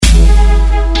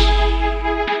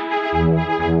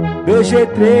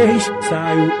G3,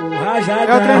 saiu o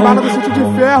Rajadão. É o trem bala do Sitio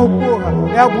De Ferro, porra.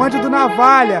 É o bonde do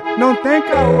Navalha, não tem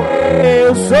caô.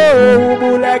 Eu sou o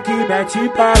moleque mete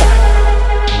para.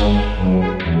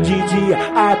 De dia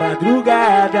a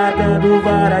madrugada, dando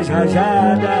várias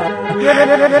rajadas.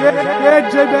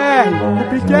 DJ BR, o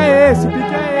pique é esse, o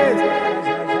pique é esse.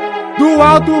 Do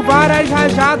alto várias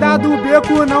rajadas, do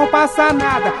beco não passa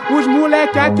nada. Os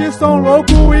moleque aqui são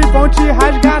loucos e vão te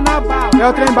rasgar na bala. É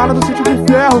o trem bala do Sitio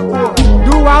De Ferro, porra.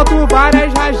 Do alto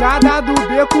várias rajadas, do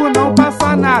beco não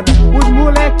passa nada. Os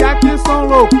moleque aqui são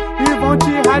loucos e vão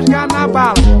te rasgar na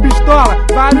bala. Pistola,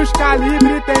 vários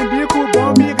calibres, tem bico,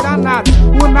 bomba e granada.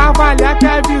 O navalha que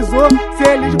avisou, se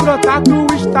eles brotar tu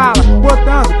estala.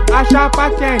 Botando a chapa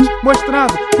quente,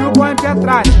 mostrando que o bonde é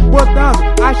trás. Botando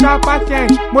a chapa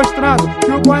quente, mostrando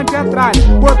que o bonde é trás.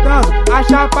 Botando a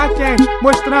chapa quente,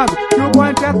 mostrando que o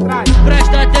bonde é trás.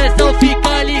 Presta atenção,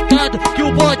 fica ligado que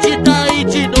o bonde tá aí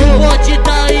de novo. O bonde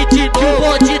tá aí de novo, o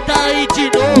bonde tá aí de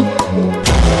novo.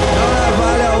 É o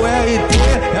Navalha, é o RT,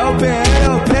 é o PR, é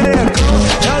o Perecão,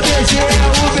 é o DG, é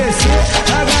o BC,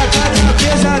 HK tá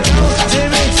pesadão,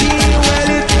 sementinho,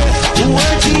 LT, o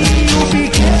antinho, o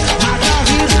pique, a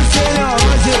carrida, sei lá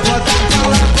onde, bota pra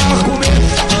lá pra comer,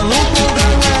 mano, o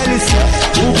programa LC,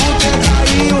 o boot é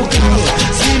cair o carro,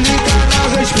 se liga na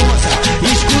responsa,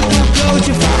 escuta o que eu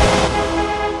te falo.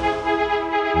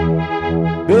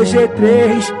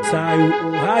 G3, saiu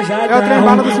o Rajadão. É o trem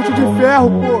bala do Sitio De Ferro,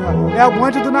 porra. É o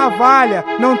bonde do Navalha,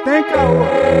 não tem caô.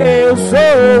 Eu sou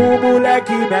o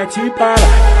moleque mete para.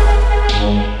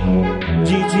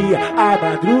 De dia a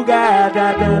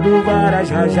madrugada, dando várias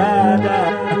rajadas.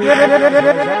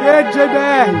 DJ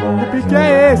BR, o pique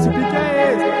é esse, o pique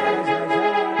é esse.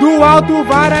 Do alto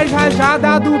várias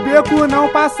rajadas, do beco não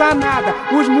passa nada.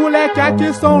 Os moleque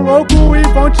aqui são loucos e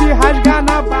vão te rasgar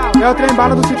na bala. É o trem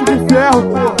bala do Sitio De Ferro,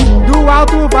 porra. Do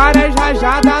alto várias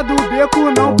rajadas, do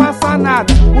beco não passa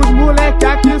nada. Os moleque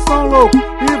aqui são loucos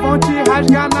e vão te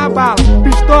rasgar na bala.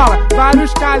 Pistola,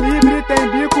 vários calibres,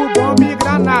 tem bico, bomba e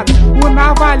granada. O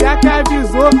navalha que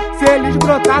avisou, se eles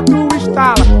brotar tu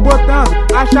estala. Botando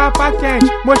a chapa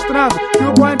quente, mostrando que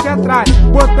o bonde é trás.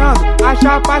 Botando a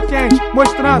chapa quente,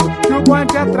 mostrando que o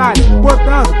bonde é trás.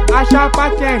 Botando a chapa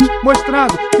quente,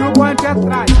 mostrando que o bonde é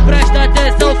trás. Presta